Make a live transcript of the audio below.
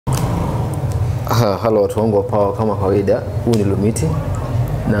Hello watu wangu wa power, kama kawaida huu ni Lumiti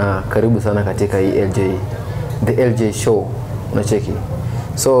na karibu sana katika hii the LJ show unacheki.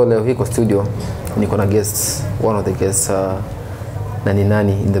 So leo hii kwa studio niko na guests, one of the guests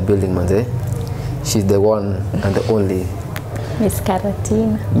nani in the building manze. She's the one and the only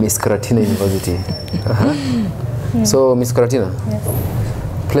Miss Karatina University. So Miss Karatina, yes.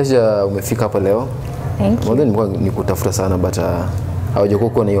 Pleasure umefika hapa leo. Thank you. Mwanzo nilikuwa nikutafuta sana but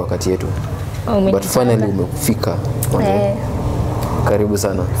hawajakuwa na hiyo wakati yetu. But finally umefika. Karibu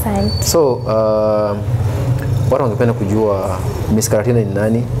sana. Asante. So watu wangependa kujua Miss Karatina ni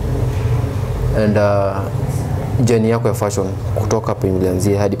nani and journey yako ya fashion kutoka hapa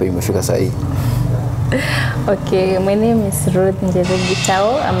ilianzia hadi pa imefika sasa hii. Okay, my name is Ruth.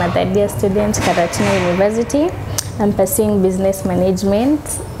 I'm a third year student at Karatina University. I'm pursuing business management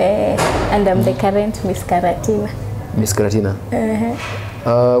and I'm the current Miss Karatina. Miss Karatina.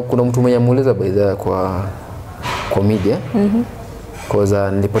 Kuna mtu mwenye amuuliza baadhi kwa media.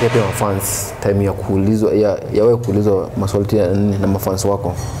 Cause nilipotea pia fans time ya kuulizwa ya wewe kuulizwa maswali na mafans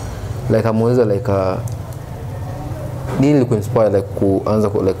wako. Like amuuliza like nini ilikuinspire like kuanza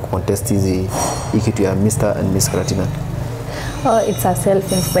like contest hizi kitu ya Mr and Miss Karatina? Oh, it's a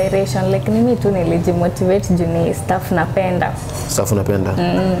self inspiration. Like mimi tu nilijimotivate juu ni staff napenda. Staff unapenda.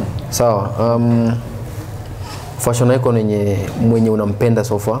 Sawa. Fashion icon mwenye unampenda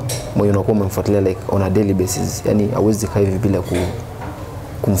so far, mwenye unakuwa umemfuatilia like on a daily basis, yani hauwezi kaa hivi bila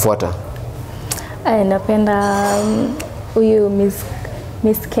kumfuata. Napenda huyu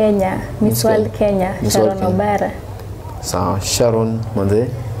Miss Kenya, Miss World Kenya, Sharon Obara. Sawa, Sharon manze.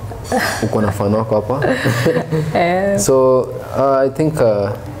 Uko na fan wako hapa. So I think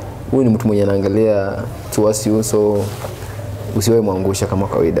huyu ni mtu mwenye anaangalia towards you, so usiwe mwangusha kama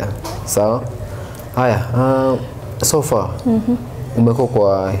kawaida. Sawa? Haya, so far umekuwa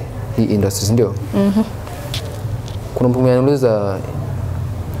kwa hii industry ndio? Kuna mtu mwenye anauliza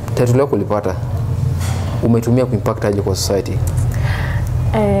title yako ulipata umetumia kuimpact aje kwa society?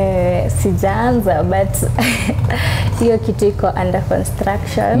 Sijaanza but hiyo kitu iko under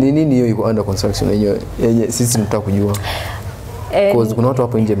construction. Ni nini hiyo iko under construction yenye sisi tunataka kujua? Because kuna watu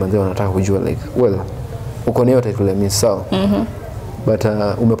hapo nje manze wanataka kujua like well uko na hiyo title ya Miss sawa. But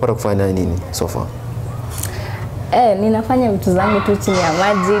umepata kufanya nini so far? Ninafanya vitu zangu tu chini ya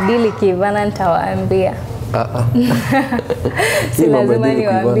maji, dili kivana nitawaambia. Si lazima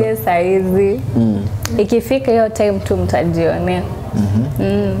niwaambie saa hizi. Ikifika hiyo time tu mtajionea.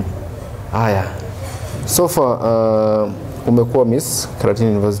 Haya. So far umekuwa Miss Karatina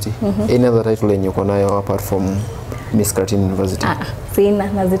University. Any other title yenye uko nayo apart from Miss Karatina University?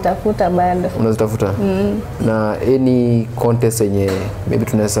 Sina, nazitafuta bado. Unazitafuta? Na any contest yenye maybe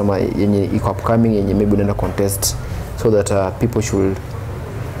tunasema yenye iko upcoming yenye maybe unaenda contest so that people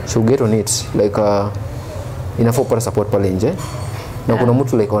should get on it like inafaa kupata support pale nje. Na kuna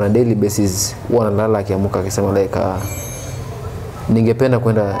mtu like on a daily basis huwa analala akiamka akisema like ningependa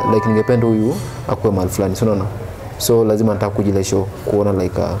kwenda like ningependa huyu akuwe mahali fulani, so unaona. So lazima nataka kujile show kuona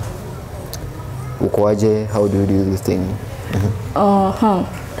like uko aje, how do you do this thing?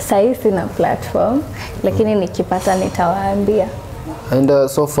 Sasa sina platform lakini nikipata nitawaambia. And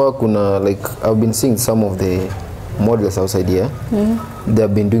so far kuna like I've been seeing some of the models outside here. They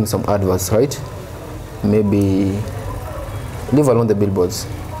have been doing some adverts, right? Maybe leave alone the billboards.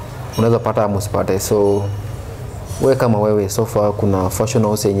 Unaweza pata ama usipate. So wewe kama wewe so far kuna fashion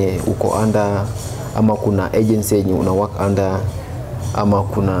house yenye uko under ama kuna agency yenye una work under ama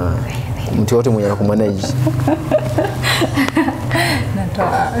kuna mtu yote mwenye anakumanage?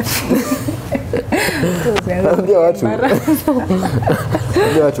 Natoa. Ambia watu.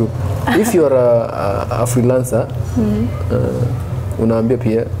 If you are a freelancer, unaambia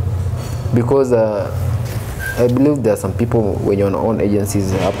pia because I believe there are some people when you're on own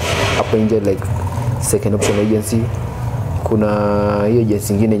agencies up nje like second option agency. Kuna hiyo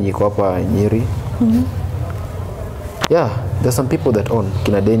agency nyingine yenye iko hapa NYERI. Yeah, there's some people that own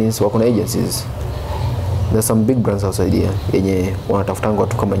kina Dennis wako na agencies. There's some big brands outside here yenye wanatafutanga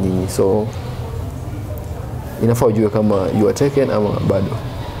watu kama nyinyi, so inafaa ujue kama you are taken ama bado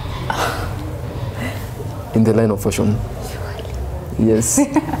in the line of fashion. Yes.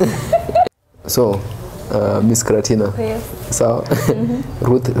 So Miss Karatina. Yes. So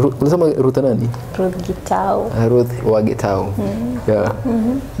Ruth unasema Ruth nani? Ruth Gitau. Ruth wa Gitau. Yeah.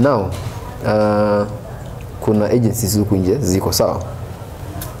 Now kuna agencies huko nje ziko sawa,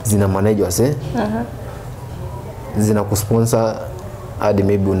 zina manage wase, zina kusponsor hadi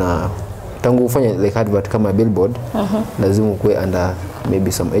maybe una tangu ufanye like advert kama billboard, lazima ukue under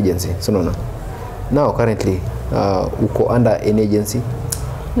maybe some agency, so unaona. Now currently uko under an agency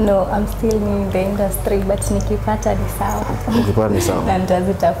No, I'm still new in the industry, but nikipata ni sawa. Ukipata ni sawa. Na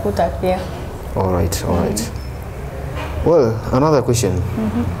nitazitafuta pia. All right. Well, another question.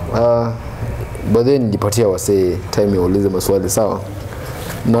 But then nilipatia wase time ya ulize maswali sawa.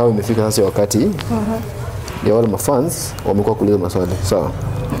 Now imefika sasa wakati ya wale mafans wamekuwa kuuliza maswali sawa.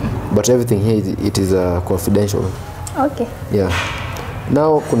 But everything here it is confidential. Okay. Yeah.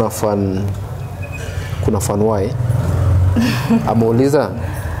 Now kuna fan why ameuliza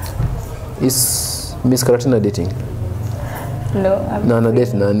is Miss Karatina dating? No, Na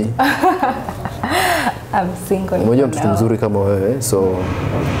date nani? I'm single. Unajua mtoto mzuri kama wewe, so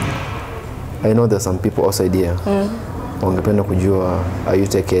I know there's some people outside here. Wangependa kujua are you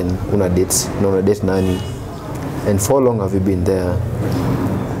taken, una date nani? And for how long have you been there?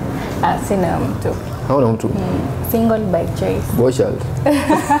 Sina mtu. Hauna mtu? Single by choice. Boy child.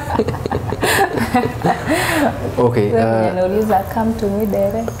 Okay. Anauliza come to me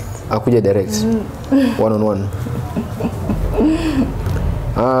direct. Akuja direct. One on one.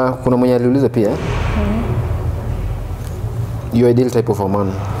 Kuna mwenye aliuliza pia. Your ideal type of a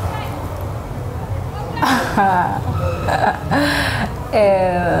man?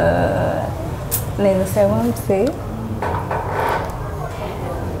 Ninasema mse.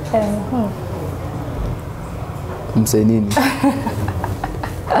 Mse nini?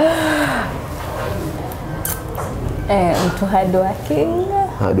 Mtu hardworking.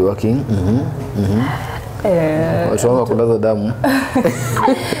 Hardworking. Watu wangu kulaza damu.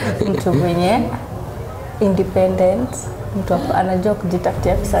 Mtu mwenye independent, mtu anajua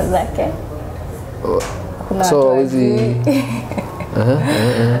kujitafutia pesa zake. So hizi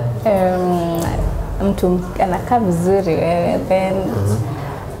mtu anakaa vizuri wewe, then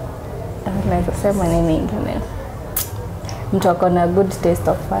naweza sema nini ingine, mtu ako na good taste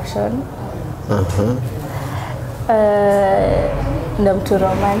of fashion. Na mtu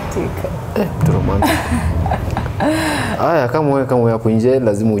romantic. Mtu romantic. Aya, kama wewe hapo nje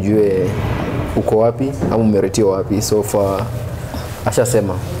lazima ujue uko wapi au umeretiwa wapi. So far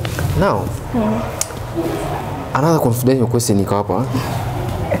ashasema. Now another confidential question iko hapa.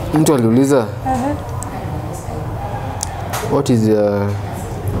 Mtu aliuliza what is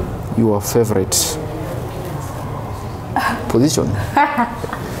your favorite position?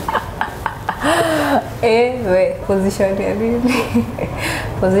 Position ya nini?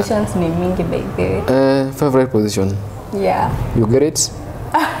 Positions ni mingi by the way. Favorite position? Yeah. You get it?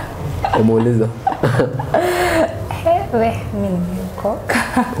 Umeuliza. Mimi nimeokoka.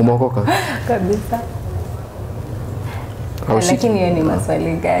 Umeokoka? Kabisa. Lakini hiyo ni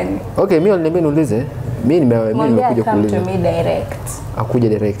maswali gani? Okay, mimi aliniambia niulize. Mimi nimekuja kuuliza. Come to me direct. Akuja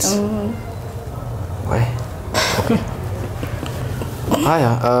direct. Why? Okay.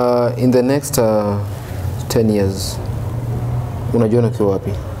 Haya, in the next 10 years unajiona ukiwa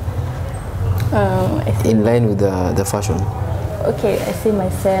wapi? In line with the fashion. Okay, I see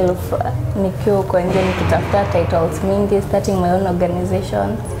myself nikiwa kwa nje nikitafuta titles mingi, starting my own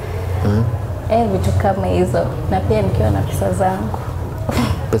organization. Vitu kama hizo, na pia nikiwa na pesa zangu.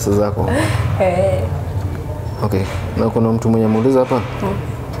 Pesa zako? Okay. Na kuna mtu mwenye muuliza hapa?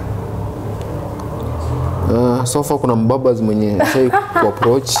 So far kuna mbabas mwenye shai ku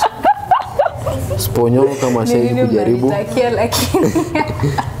approach sponyo kama shai kujaribu.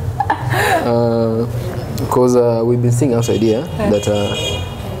 Because we've been seeing outside here that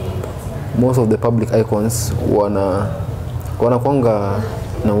most of the public icons wanakuanga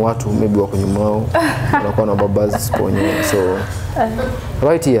na watu maybe wako nyuma wao, wanakuwa na babas sponyo. So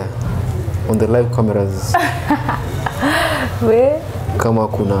right here on the live cameras kama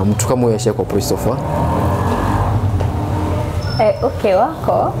kuna mtu kama huyo ashia kwa approach so far. Okay,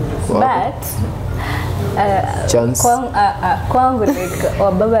 wako. But chance kwangu like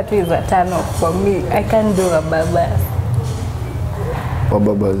wababa tu is a turn off for me. I can't do wababa.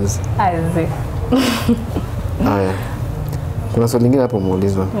 Wababas. Azi. Haya. Kuna swali lingine hapo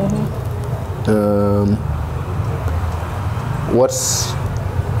muulizwa. What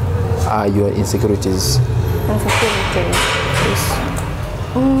are your insecurities?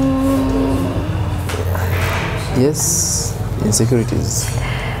 Yes, insecurities.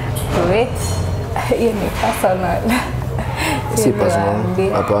 Wait, hiyo ni personal. Si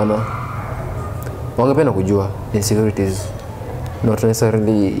personal. Hapana. Wangependa kujua insecurities. Not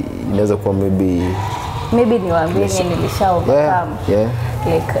necessarily inaweza kuwa maybe niwaambie nilisha overcome. Yeah.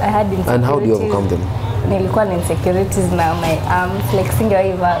 Like I had insecurities. And how do you overcome them? Nilikuwa na insecurities na my arms, like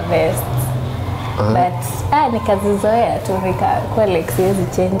singewaiva vest. But nikazizoea tu, nikakuwa like siwezi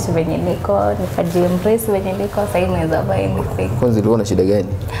change venye niko, nikaji-embrace venye niko, sasa inaweza buy anything. Kwanza ilikuwa na shida gani?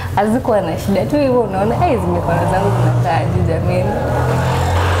 Hazikuwa na shida tu hivyo, unaona hizi mikono zangu zinakaa jamani.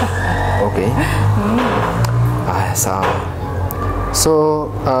 Okay. Sawa.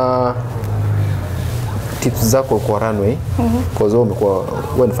 So tips zako kwa runway because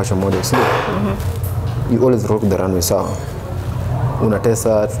wewe ni fashion model, sio? You always rock the runway, sawa.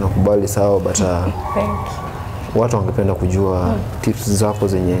 Unatesa, tunakubali, sawa, but thank you. Watu wangependa kujua tips zako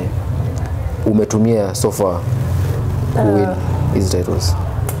zenye umetumia so far win these titles.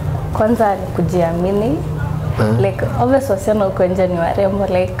 Kwanza ni kujiamini. Like obviously wasichana uko nje ni warembo,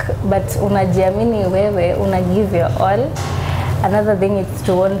 like but unajiamini wewe, una give your all. Another thing is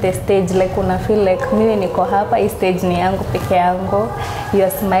to own the stage, like una feel like mimi niko hapa, hii stage ni yangu peke yangu.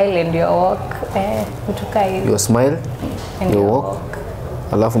 Your smile and your walk, kutoka hivi. Your smile and your walk.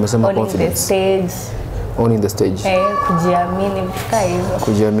 Alafu umesema confidence. The stage. Owning the stage. Kujiamini, kutoka hivyo.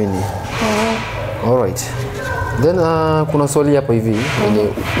 Kujiamini. Alright. Then kuna swali hapa hivi yenye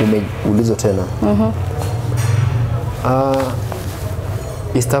umeulizwa tena.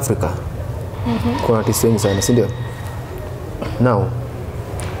 East Africa. Kuna artists wengi sana, si ndio? Now,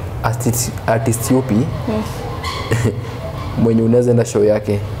 artist yupi mwenye unaweza enda show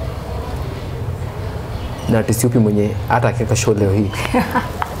yake? Na artist yupi mwenye hata akiweka show leo hii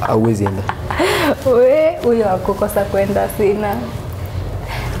hauwezi enda? Huyo hakukosa kwenda sina.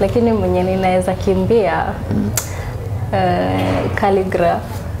 Lakini mwenye ninaweza kimbia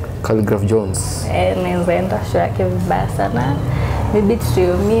Calligraph Jones. Naweza enda show yake vibaya sana. Maybe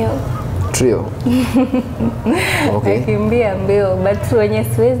Trio. Okay. Nakimbia mbio, but wenye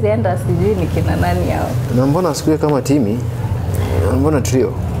siwezi enda sijui ni kina nani hao. Na mbona siku kama Timi? Mbona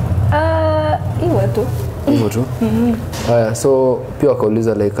Trio? Hivyo tu. So pia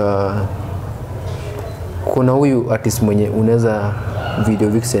wakauliza like kuna huyu artist mwenye unaweza video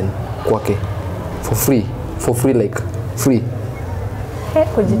vixen kwake for free like free.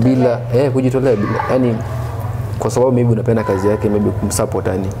 Kujitolea. Kujitolea bila. Yani kwa sababu maybe unapenda kazi yake, maybe kumsupport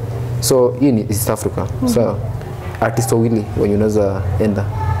yani. So hii ni East Africa. So artist wawili wenye unaweza enda: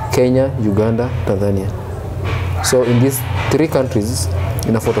 Kenya, Uganda, Tanzania. So in these 3 countries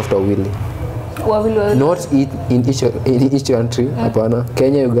ina tafuta wawili. Not in each country, hapana.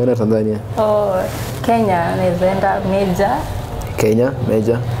 Kenya, Uganda, Tanzania. Kenya naweza enda Major. Kenya,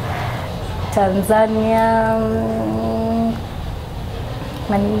 Major. Tanzania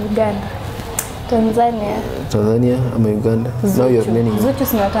na Uganda. Tanzania ama Uganda. Zuchu. Now you're naming. Zuchu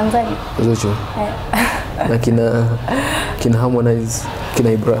sina Tanzania. Zuchu. Na kina Harmonize,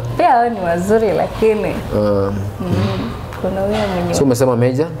 kina Ibra. Pia wao ni wazuri lakini kuna wewe mwenyewe. So umesema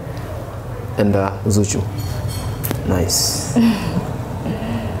Major and Zuchu. Nice.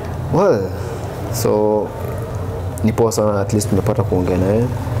 Well, so ni poa sana, at least tumepata kuongea naye.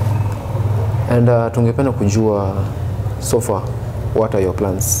 And tungependa kujua so far what are your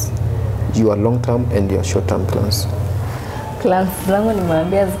plans? Your long term and your short term plans. Plans zangu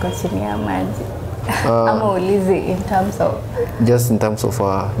nimwambia ziko chini ya maji. Ama ulizi in terms of just in terms of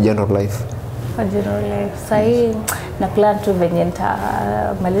general life. General life. Sahi na plan tu venye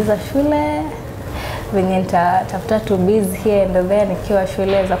nitamaliza shule, venye nitatafuta tu busy here and there nikiwa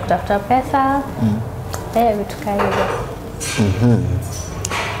shule za kutafuta pesa. Vitu kama hivyo.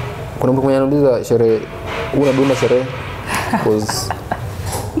 Kuna mtu mwenye anauliza sherehe, unadunda sherehe? Cause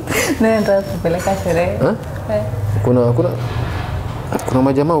nenda kupeleka sherehe. Kuna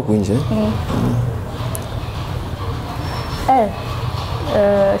majamaa huko nje.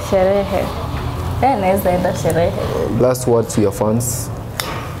 Sherehe. Naweza enda sherehe. Last words to your fans.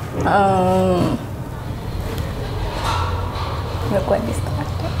 Nimekuwa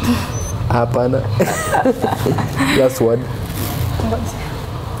distracted. Hapana. Last word.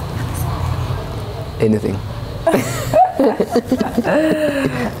 Anything.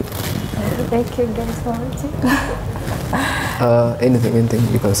 Thank you guys for watching. Anything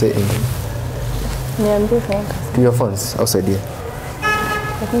you can say. Anything. Niambie thanks. To your fans outside here.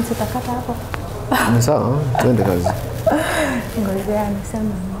 Lakini sitakata hapo. Ni sawa, tuende kazi. Ngojea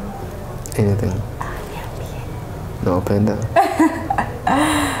niseme. Anything. Naopenda.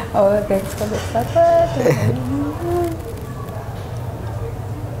 Thanks for the support.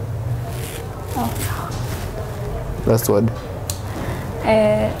 Last word.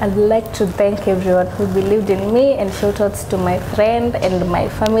 I'd like to thank everyone who believed in me, and shout outs to my friend and my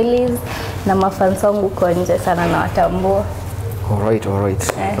families na mafans wangu uko nje sana na watambua. Alright.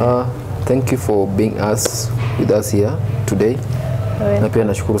 Thank you for being with us here today. Na pia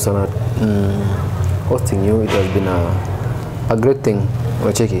nashukuru sana hosting you. It has been a great thing.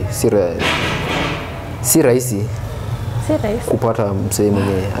 Unacheki, si rahisi kupata msee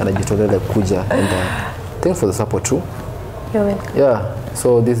mwenye anajitolea kuja, and thanks for the support too. You're welcome. Yeah,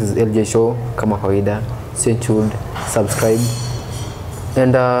 so this is LJ Show. Kama kawaida, stay tuned, subscribe,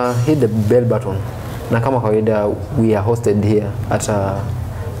 and hit the bell button. Na kama kawaida, we are hosted here at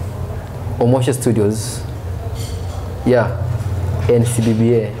Omoshez Studios. Yeah,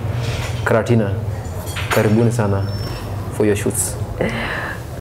 NCBBA Karatina. Karibuni sana for your shoots.